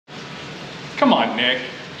Come on, Nick.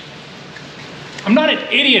 I'm not an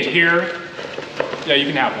idiot here. Yeah, you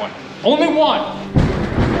can have one. Only one.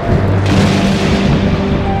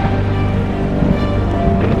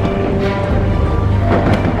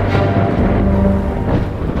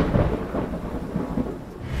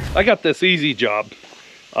 I got this easy job.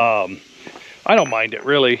 I don't mind it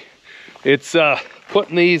really. It's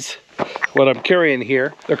putting these, what I'm carrying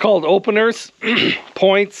here, they're called openers,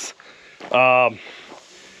 points.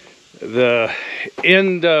 The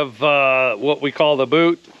end of what we call the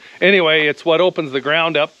boot. Anyway, it's what opens the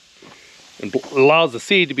ground up and allows the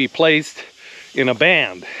seed to be placed in a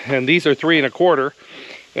band. And these are 3 1/4.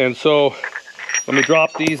 And so let me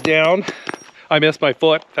drop these down. I missed my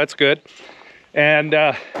foot, that's good. And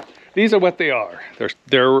these are what they are.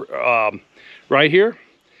 They're right here.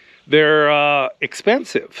 They're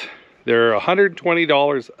expensive. They're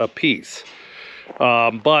 $120 a piece.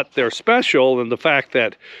 But they're special in the fact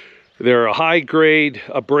that they're a high-grade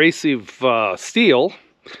abrasive steel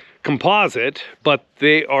composite, but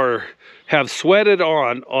they have sweated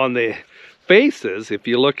on the faces. If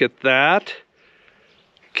you look at that,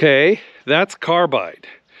 okay, that's carbide.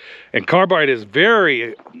 And carbide is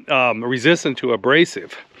very resistant to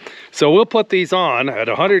abrasive. So we'll put these on at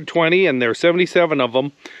 120, and there's 77 of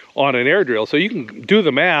them on an air drill. So you can do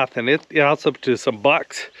the math, and it adds up to some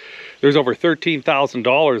bucks. There's over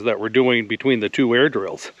 $13,000 that we're doing between the 2 air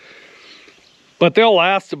drills. But they'll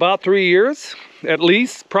last about 3 years, at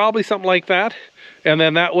least, probably something like that. And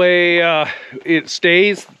then that way it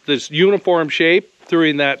stays this uniform shape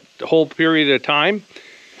during that whole period of time.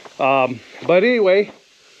 But anyway,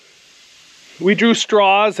 we drew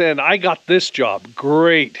straws, and I got this job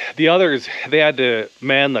great. The others, they had to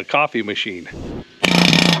man the coffee machine.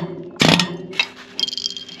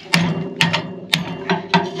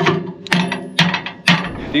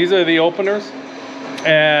 These are the openers,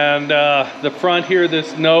 and the front here,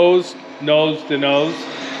 this nose to nose,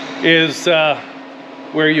 is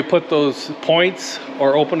where you put those points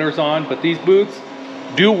or openers on. But these boots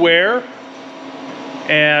do wear.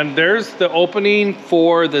 And there's the opening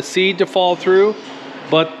for the seed to fall through.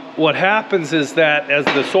 But what happens is that as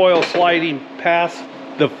the soil sliding past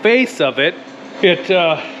the face of it, it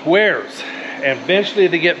wears. And eventually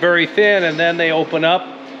they get very thin, and then they open up,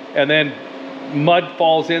 and then mud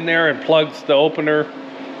falls in there and plugs the opener,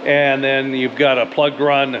 and then you've got a plugged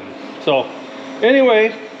run. And so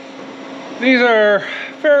anyway, these are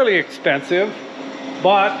fairly expensive,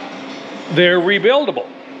 but they're rebuildable.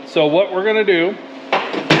 So what we're gonna do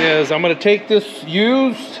is I'm going to take this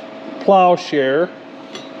used plowshare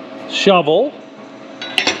shovel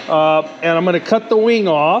and I'm going to cut the wing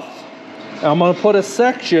off. I'm going to put a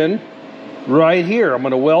section right here. I'm going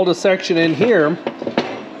to weld a section in here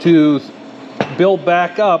to build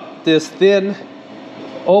back up this thin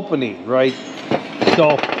opening, right?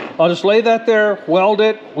 So I'll just lay that there, weld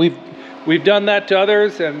it. We've done that to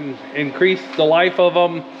others and increased the life of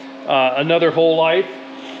them another whole life.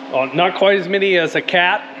 Not quite as many as a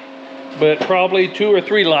cat, but probably 2 or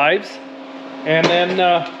 3 lives. And then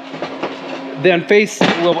I'll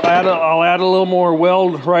add a little more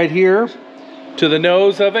weld right here to the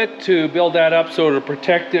nose of it to build that up so to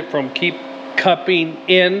protect it from keep cupping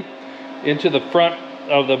into the front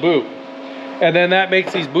of the boot. And then that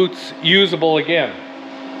makes these boots usable again.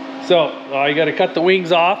 So I got to cut the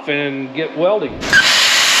wings off and get welding.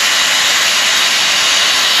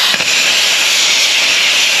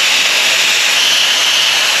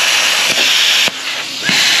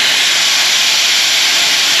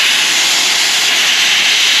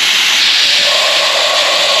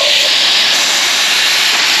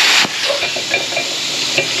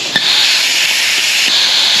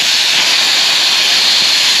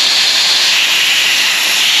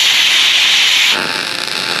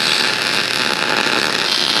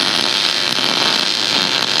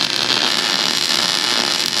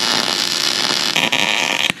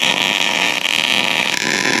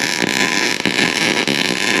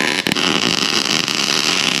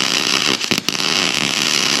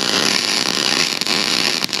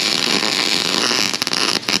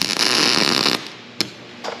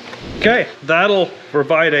 Okay, that'll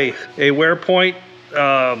provide a wear point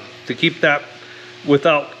to keep that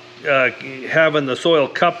without having the soil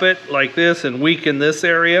cup it like this and weaken this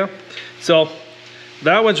area. So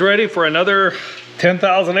that one's ready for another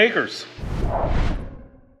 10,000 acres.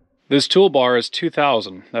 This toolbar is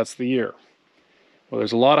 2000, that's the year. Well,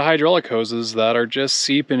 there's a lot of hydraulic hoses that are just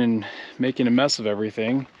seeping and making a mess of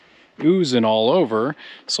everything, oozing all over.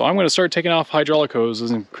 So I'm going to start taking off hydraulic hoses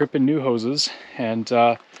and crimping new hoses and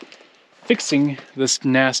fixing this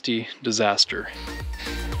nasty disaster.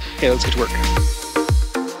 Okay, let's get to work.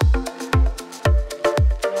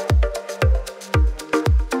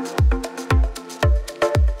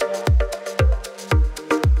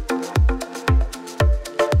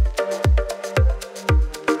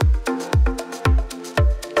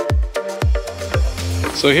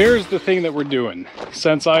 So here's the thing that we're doing.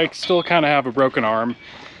 Since I still kind of have a broken arm,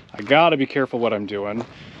 I gotta be careful what I'm doing.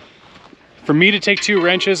 For me to take 2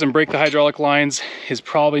 wrenches and break the hydraulic lines is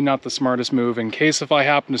probably not the smartest move, in case if I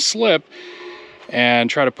happen to slip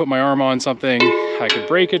and try to put my arm on something, I could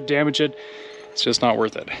break it, damage it. It's just not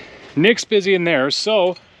worth it. Nick's busy in there,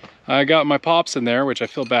 so I got my pops in there, which I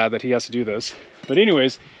feel bad that he has to do this. But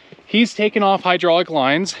anyways, he's taking off hydraulic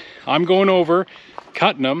lines. I'm going over,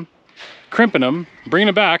 cutting them, crimping them, bringing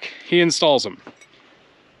them back. He installs them.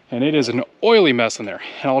 And it is an oily mess in there.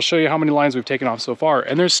 And I'll show you how many lines we've taken off so far.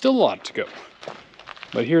 And there's still a lot to go.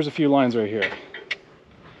 But here's a few lines right here.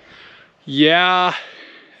 Yeah,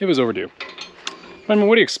 it was overdue. I mean,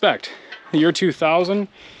 what do you expect? The year 2000,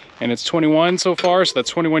 and it's 21 so far, so that's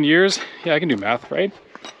 21 years. Yeah, I can do math, right?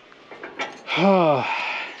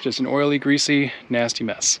 Just an oily, greasy, nasty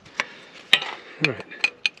mess. All right.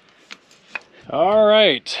 All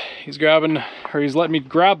right, he's letting me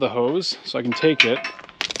grab the hose so I can take it.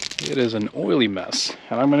 It is an oily mess.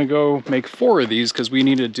 And I'm gonna go make 4 of these because we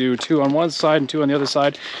need to do 2 on one side and 2 on the other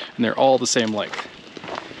side, and they're all the same length.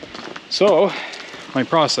 So, my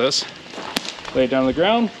process, lay it down on the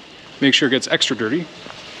ground, make sure it gets extra dirty.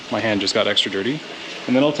 My hand just got extra dirty.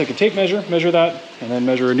 And then I'll take a tape measure, measure that, and then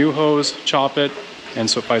measure a new hose, chop it, and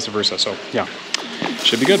so vice versa. So yeah,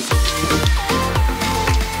 should be good.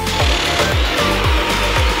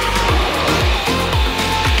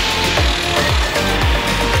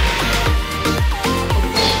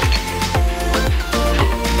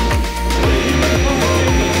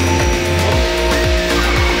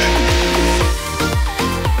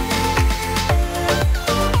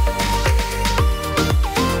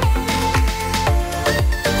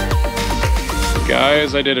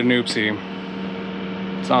 Guys, I did a noopsie.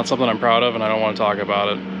 It's not something I'm proud of and I don't want to talk about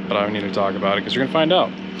it, but I need to talk about it because you're gonna find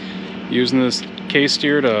out. Using this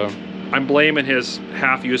K-steer to... I'm blaming his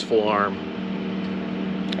half-useful arm.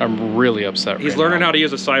 I'm really upset He's learning how to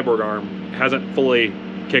use a cyborg arm. Hasn't fully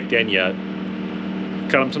kicked in yet.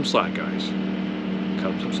 Cut him some slack, guys.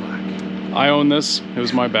 Cut him some slack. I own this. It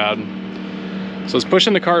was my bad. So I was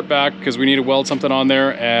pushing the cart back because we need to weld something on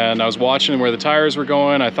there, and I was watching where the tires were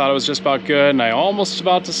going. I thought it was just about good, and I almost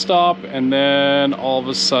about to stop, and then all of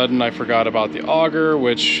a sudden I forgot about the auger,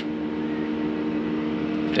 which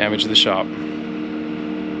damaged the shop.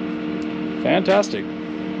 Fantastic.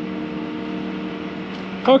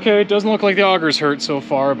 Okay, it doesn't look like the auger's hurt so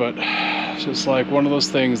far, but it's just like one of those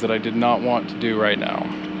things that I did not want to do right now,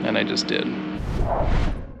 and I just did.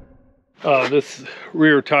 This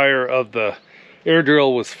rear tire of the air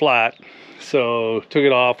drill was flat, so took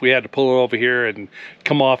it off. We had to pull it over here and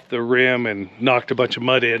come off the rim and knocked a bunch of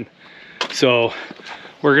mud in. So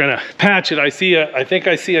we're gonna patch it. I think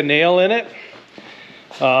I see a nail in it.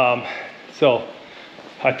 So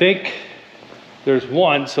I think there's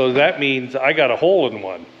one, so that means I got a hole in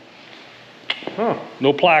one. Huh.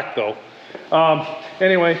 No plaque though.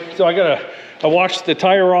 Anyway, so I washed the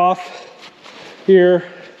tire off here,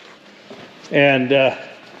 and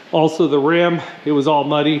also the rim, it was all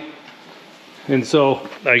muddy. And so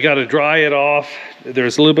I gotta dry it off.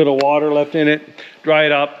 There's a little bit of water left in it. Dry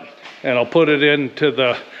it up, and I'll put it into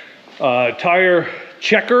the tire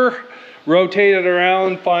checker, rotate it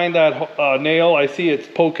around, find that nail. I see it's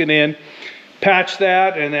poking in. Patch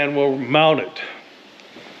that, and then we'll mount it.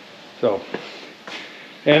 So,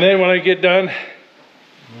 and then when I get done,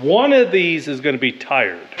 one of these is gonna be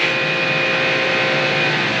tired.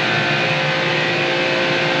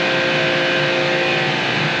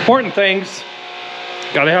 Important things,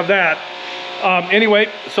 gotta have that. Anyway,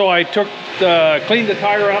 so I cleaned the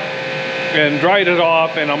tire up and dried it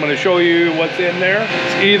off, and I'm gonna show you what's in there.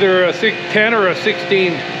 It's either a 10 or a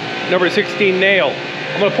 16, number 16 nail.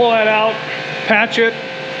 I'm gonna pull that out, patch it,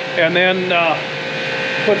 and then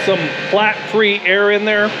put some flat-free air in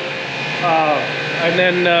there. And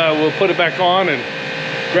then we'll put it back on and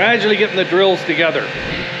gradually getting the drills together.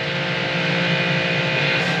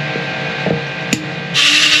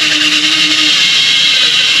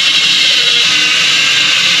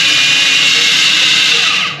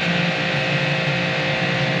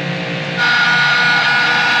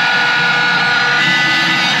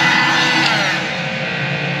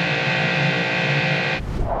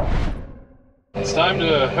 It's time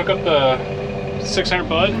to hook up the 600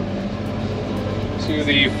 bud to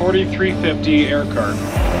the 4350 air cart.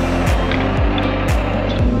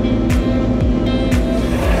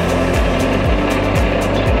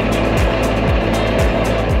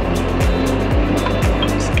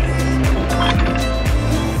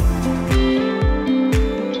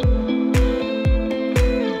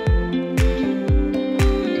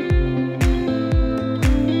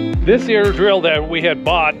 This ear drill that we had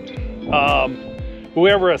bought,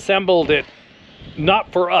 whoever assembled it,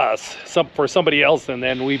 not for us, for somebody else, and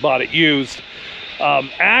then we bought it used,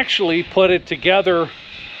 actually put it together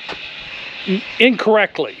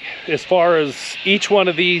incorrectly as far as each one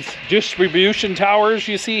of these distribution towers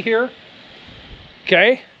you see here.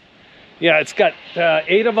 Okay, yeah, it's got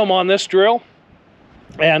 8 of them on this drill,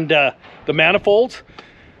 and the manifolds.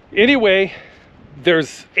 Anyway,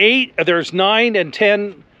 there's 9 and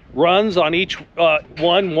 10 runs on each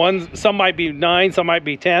one. Some might be 9, some might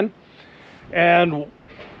be 10, and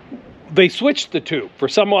they switched the two for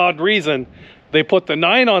some odd reason. They put the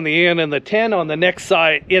 9 on the end and the 10 on the next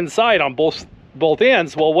side, inside on both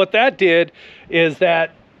ends. Well, what that did is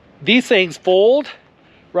that these things fold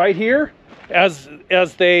right here as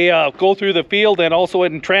they go through the field and also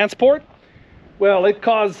in transport. Well, it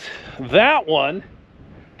caused that one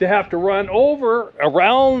to have to run over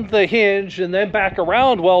around the hinge and then back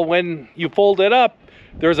around. Well, when you fold it up,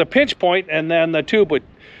 there's a pinch point, and then the tube would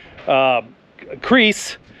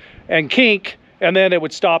crease and kink, and then it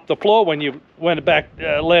would stop the flow when you let it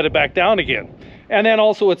back down again. And then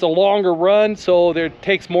also it's a longer run, so there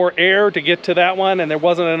takes more air to get to that one, and there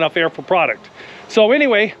wasn't enough air for product. So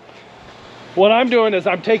anyway, what I'm doing is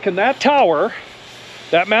I'm taking that tower,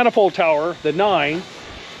 that manifold tower, the 9,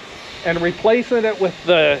 and replacing it with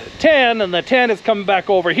the 10, and the 10 is coming back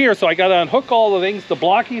over here. So I got to unhook all the things, the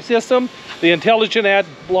blocking system, the intelligent add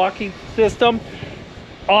blocking system.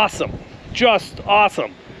 Awesome, just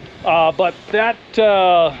awesome. But that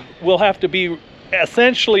will have to be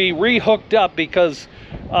essentially re-hooked up because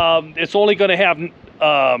it's only going to have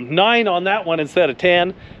 9 on that one instead of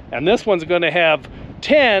 10, and this one's going to have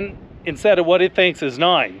 10 instead of what it thinks is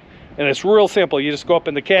 9. And it's real simple. You just go up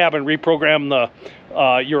in the cab and reprogram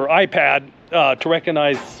your iPad to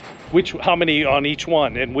recognize how many on each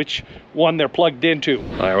one and which one they're plugged into.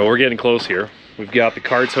 All right, well, we're getting close here. We've got the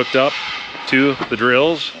carts hooked up to the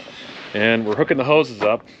drills, and we're hooking the hoses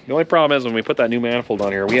up. The only problem is when we put that new manifold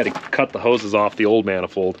on here, we had to cut the hoses off the old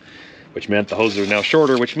manifold, which meant the hoses are now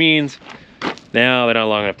shorter, which means now they're not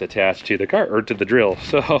long enough to attach to the cart or to the drill.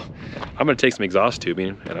 So I'm gonna take some exhaust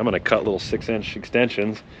tubing and I'm gonna cut little 6-inch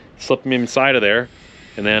extensions, slip them inside of there,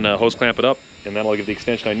 and then hose clamp it up, and that'll give the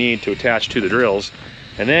extension I need to attach to the drills.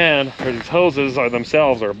 And then these hoses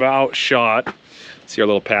themselves are about shot. See our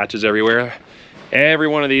little patches everywhere? Every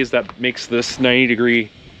one of these that makes this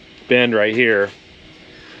 90-degree bend right here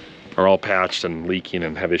are all patched and leaking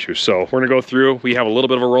and have issues. So we're gonna go through. We have a little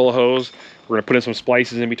bit of a roll of hose. We're gonna put in some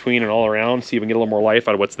splices in between and all around, see if we can get a little more life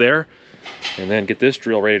out of what's there, and then get this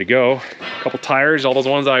drill ready to go. A couple tires, all those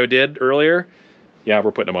ones I did earlier. Yeah,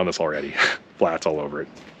 we're putting them on this already. Flats all over it.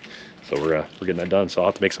 So we're getting that done. So I'll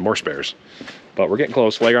have to make some more spares. But we're getting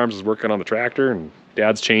close. Leg Arms is working on the tractor, and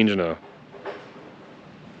Dad's changing a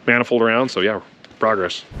manifold around. So yeah,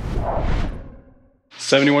 progress.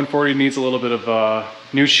 7140 needs a little bit of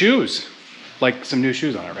new shoes, like some new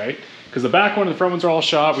shoes on it, right? Because the back one and the front ones are all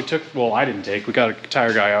shot. I didn't take, we got a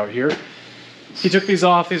tire guy out here. He took these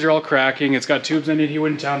off, these are all cracking. It's got tubes in it. He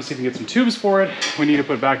went in town to see if he can get some tubes for it. We need to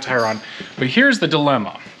put a back tire on. But here's the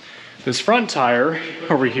dilemma. This front tire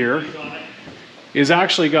over here is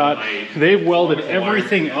actually they've welded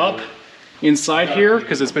everything up inside here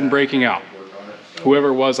because it's been breaking out. Whoever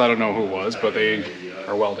it was, I don't know who it was, but they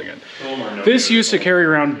are welding it. This used to carry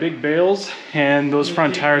around big bales, and those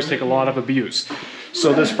front tires take a lot of abuse.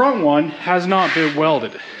 So this front one has not been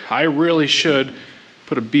welded. I really should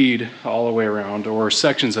put a bead all the way around, or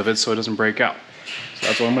sections of it, so it doesn't break out. So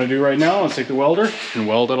that's what I'm gonna do right now. Let's take the welder and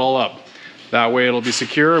weld it all up. That way it'll be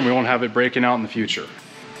secure and we won't have it breaking out in the future.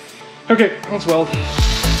 Okay, let's weld.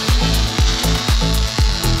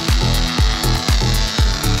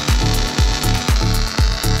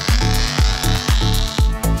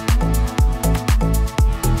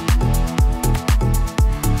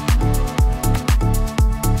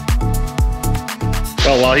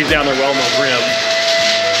 Well, while he's down there welding those rims,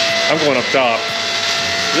 I'm going up top.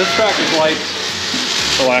 This tractor's lights,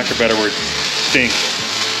 for lack of better words, stink.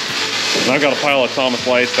 And I've got a pile of Thomas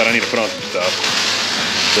lights that I need to put on some stuff.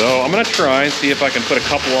 So I'm gonna try and see if I can put a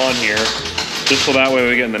couple on here, just so that way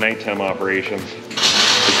we get in the nighttime operations.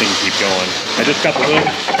 This thing keep going. I just got the hook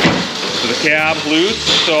to the cab loose,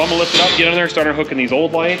 so I'm gonna lift it up, get in there, start hooking these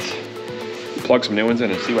old lights, plug some new ones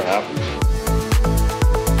in and see what happens.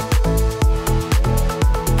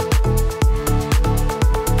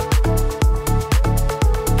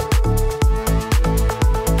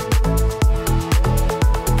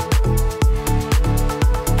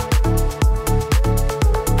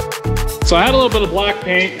 So I had a little bit of black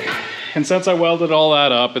paint, and since I welded all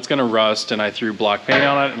that up, it's gonna rust, and I threw black paint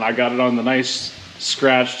on it, and I got it on the nice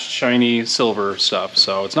scratched, shiny silver stuff.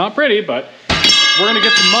 So it's not pretty, but we're gonna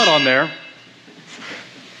get some mud on there.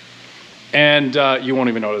 And you won't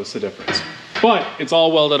even notice the difference. But it's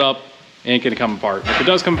all welded up, ain't gonna come apart. If it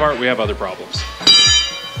does come apart, we have other problems.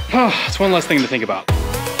 It's one less thing to think about.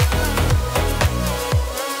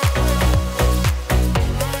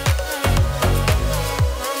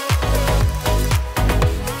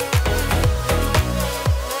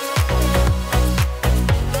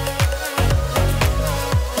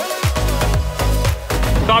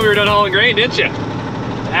 Thought we were done hauling grain, didn't you?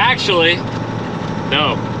 Actually,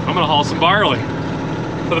 no. I'm gonna haul some barley.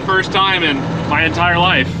 For the first time in my entire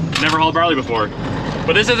life. Never hauled barley before.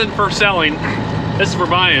 But this isn't for selling, this is for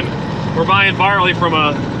buying. We're buying barley from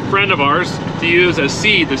a friend of ours to use as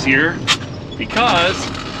seed this year because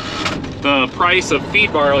the price of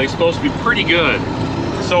feed barley is supposed to be pretty good.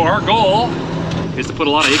 So our goal is to put a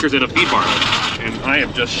lot of acres in of feed barley. And I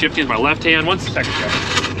am just shifting my left hand. 1 second, guys.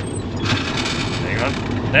 Hang on.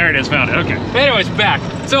 There it is, found it, okay. Anyways, back.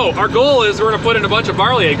 So our goal is we're gonna put in a bunch of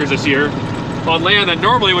barley acres this year on land that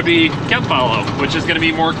normally would be Kemp fallow, which is gonna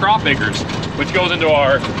be more crop acres, which goes into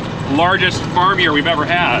our largest farm year we've ever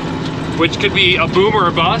had, which could be a boom or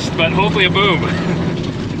a bust, but hopefully a boom.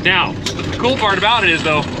 Now, the cool part about it is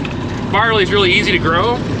though, barley is really easy to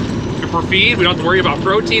grow for feed. We don't have to worry about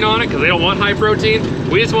protein on it because they don't want high protein.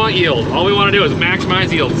 We just want yield. All we wanna do is maximize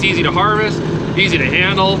yield. It's easy to harvest, easy to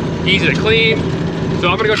handle, easy to clean. So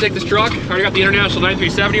I'm gonna go take this truck. I already got the International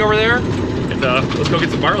 9370 over there. And let's go get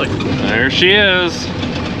some barley. There she is,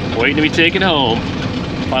 waiting to be taken home.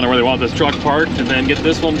 Find out where they want this truck parked and then get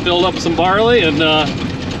this one filled up with some barley and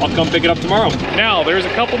I'll come pick it up tomorrow. Now, there's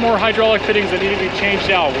a couple more hydraulic fittings that need to be changed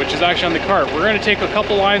out, which is actually on the cart. We're gonna take a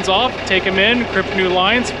couple lines off, take them in, crimp new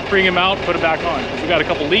lines, bring them out, put them back on. We've got a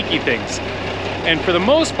couple leaky things. And for the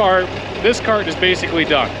most part, this cart is basically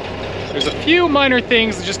done. There's a few minor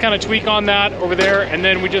things that just kind of tweak on that over there, and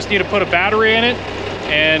then we just need to put a battery in it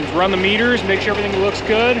and run the meters, make sure everything looks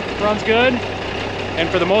good, runs good. And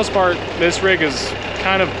for the most part, this rig is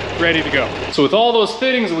kind of ready to go. So with all those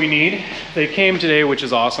fittings we need, they came today, which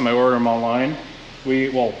is awesome. I ordered them online.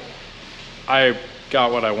 I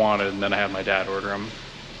got what I wanted and then I had my dad order them.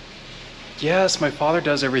 Yes, my father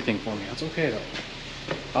does everything for me. That's okay though.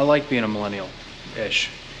 I like being a millennial-ish.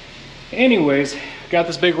 Anyways, got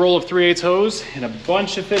this big roll of 3/8 hose and a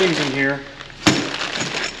bunch of fittings in here.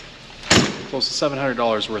 Close to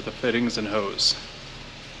 $700 worth of fittings and hose.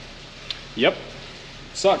 Yep,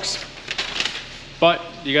 sucks. But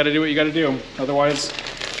you gotta do what you gotta do. Otherwise,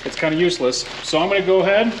 it's kind of useless. So I'm gonna go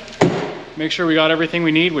ahead, make sure we got everything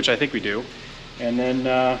we need, which I think we do, and then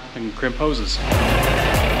I can crimp hoses.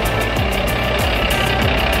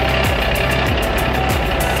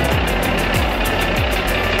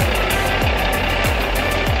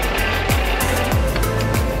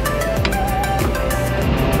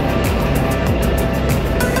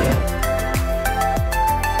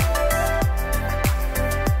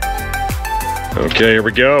 Okay, here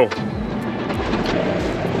we go.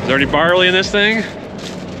 Is there any barley in this thing?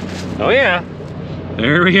 Oh yeah,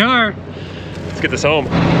 there we are. Let's get this home.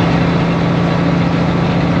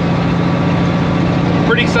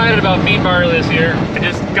 Pretty excited about feed barley this year. I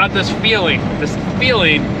just got this feeling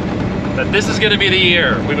that this is gonna be the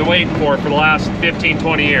year we've been waiting for the last 15,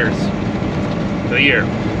 20 years. The year.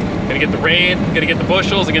 Gonna get the rain, gonna get the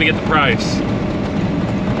bushels, and gonna get the price.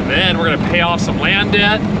 And then we're gonna pay off some land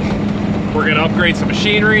debt. We're gonna upgrade some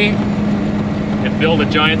machinery and build a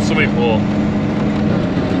giant swimming pool.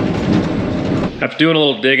 After doing a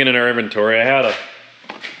little digging in our inventory, I had of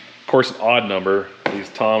course, an odd number, these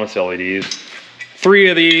Thomas LEDs. 3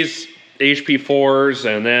 of these HP4s,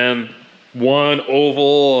 and then 1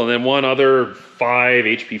 oval, and then 1 other 5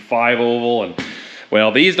 HP5 oval. And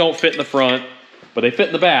well, these don't fit in the front, but they fit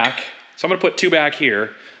in the back. So I'm gonna put 2 back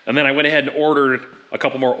here. And then I went ahead and ordered a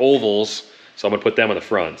couple more ovals. So I'm gonna put them in the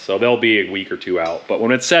front. So they'll be a week or 2 out. But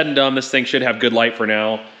when it's said and done, this thing should have good light for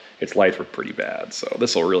now. Its lights were pretty bad. So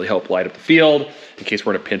this will really help light up the field in case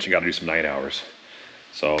we're in a pinch and gotta do some night hours.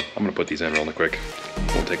 So I'm gonna put these in real quick.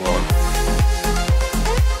 Won't take long.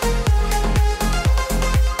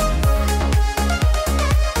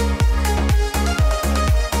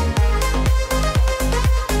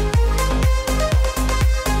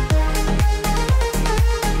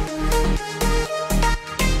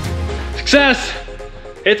 Success!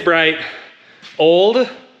 It's bright. Old,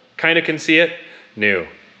 kind of can see it. New.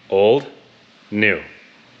 Old, new.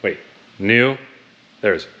 Wait, new.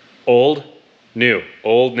 There's old, new.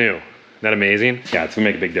 Old, new. Isn't that amazing? Yeah, it's gonna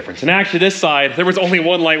make a big difference. And actually this side, there was only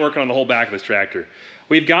 1 light working on the whole back of this tractor.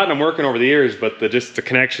 We've gotten them working over the years, but the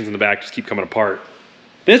connections in the back just keep coming apart.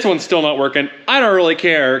 This one's still not working. I don't really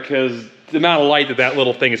care because the amount of light that that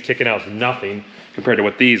little thing is kicking out is nothing compared to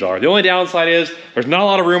what these are. The only downside is there's not a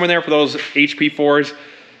lot of room in there for those HP4s.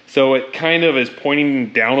 So it kind of is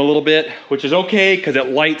pointing down a little bit, which is okay because it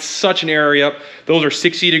lights such an area up. Those are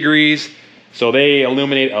 60 degrees, so they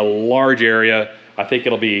illuminate a large area. I think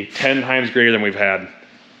it'll be 10 times greater than we've had in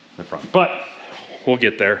the front, but we'll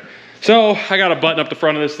get there. So I got to button up the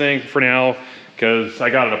front of this thing for now because I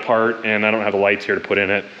got it apart and I don't have the lights here to put in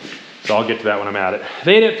it. So I'll get to that when I'm at it.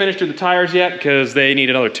 They didn't finish through the tires yet because they need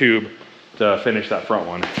another tube to finish that front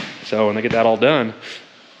one. So when they get that all done,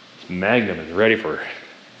 Magnum is ready for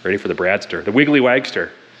the Bradster, the Wiggly Wagster.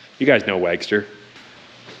 You guys know Wagster.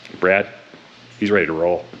 Brad, he's ready to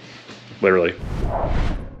roll, literally.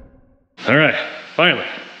 All right, finally,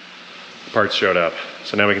 the parts showed up.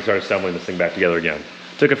 So now we can start assembling this thing back together again.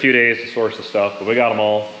 Took a few days to source the stuff, but we got them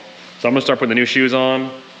all. So I'm gonna start putting the new shoes on,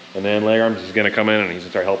 and then Legarms is gonna come in and he's gonna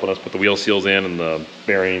start helping us put the wheel seals in and the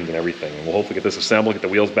bearings and everything. And we'll hopefully get this assembled, get the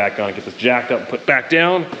wheels back on, get this jacked up and put back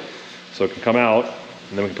down so it can come out,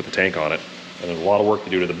 and then we can put the tank on it. And there's a lot of work to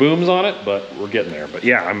do to the booms on it, but we're getting there. But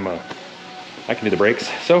yeah, I can do the brakes.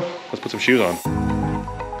 So let's put some shoes on.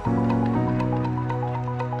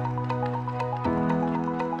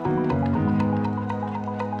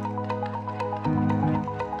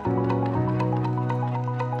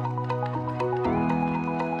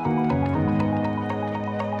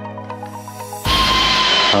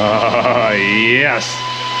 Yes.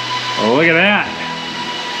 Oh, look at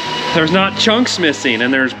that. There's not chunks missing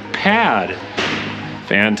and there's pad.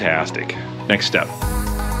 Fantastic. Next step.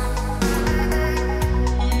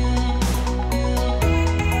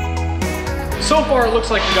 So far, it looks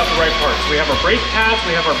like we got the right parts. We have our brake pads,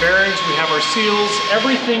 we have our bearings, we have our seals.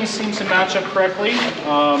 Everything seems to match up correctly.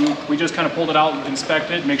 We just kind of pulled it out and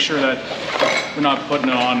inspected, make sure that we're not putting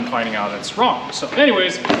it on and finding out it's wrong. So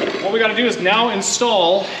anyways, what we got to do is now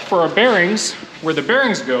install for our bearings, where the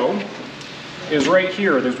bearings go is right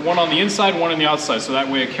here. There's one on the inside, one on the outside, so that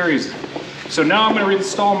way it carries it. So now I'm going to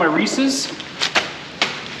reinstall my Reese's.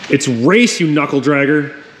 It's race, you knuckle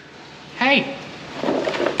dragger. Hey.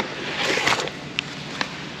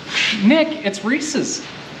 Nick, it's Reese's.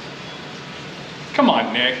 Come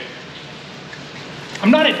on, Nick. I'm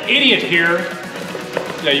not an idiot here.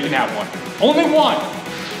 Yeah, you can have one. Only one.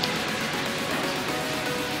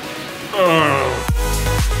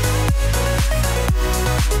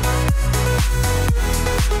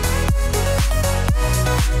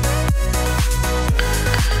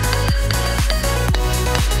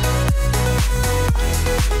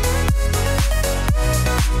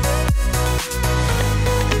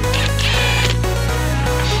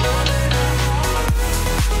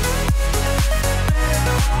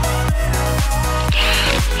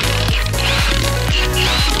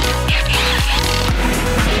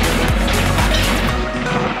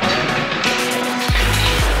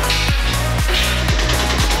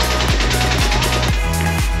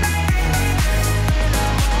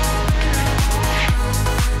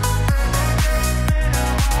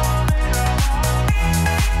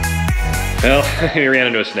 Well, we ran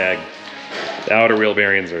into a snag. The outer wheel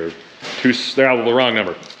bearings are they're out of the wrong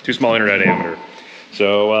number, too small inner diameter.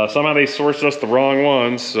 So somehow they sourced us the wrong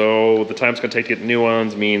ones, so the time it's gonna take to get the new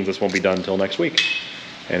ones means this won't be done until next week.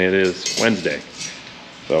 And it is Wednesday.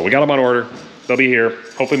 So we got them on order. They'll be here,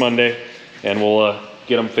 hopefully Monday, and we'll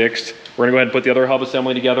get them fixed. We're gonna go ahead and put the other hub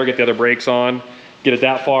assembly together, get the other brakes on, get it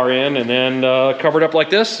that far in, and then cover it up like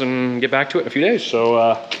this and get back to it in a few days.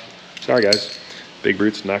 So sorry guys. Big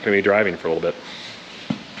Brute's not going to be driving for a little bit.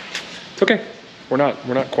 It's okay. We're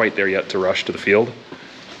not quite there yet to rush to the field.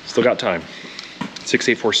 Still got time.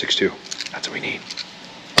 68462. That's what we need.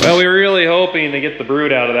 Well, we were really hoping to get the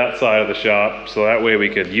Brute out of that side of the shop, so that way we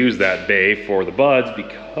could use that bay for the buds,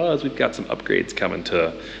 because we've got some upgrades coming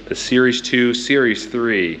to the Series 2, Series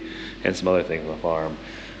 3, and some other things on the farm.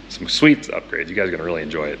 Some sweet upgrades. You guys are going to really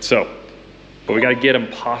enjoy it. So. But we got to get them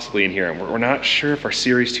possibly in here, and we're not sure if our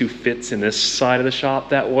Series 2 fits in this side of the shop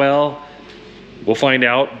that well. We'll find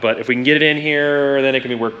out, but if we can get it in here, then it can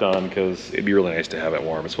be worked on, because it'd be really nice to have it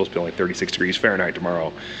warm. It's supposed to be only 36 degrees Fahrenheit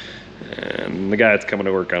tomorrow, and the guy that's coming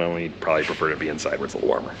to work on it, he'd probably prefer to be inside where it's a little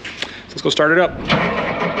warmer. So let's go start it up.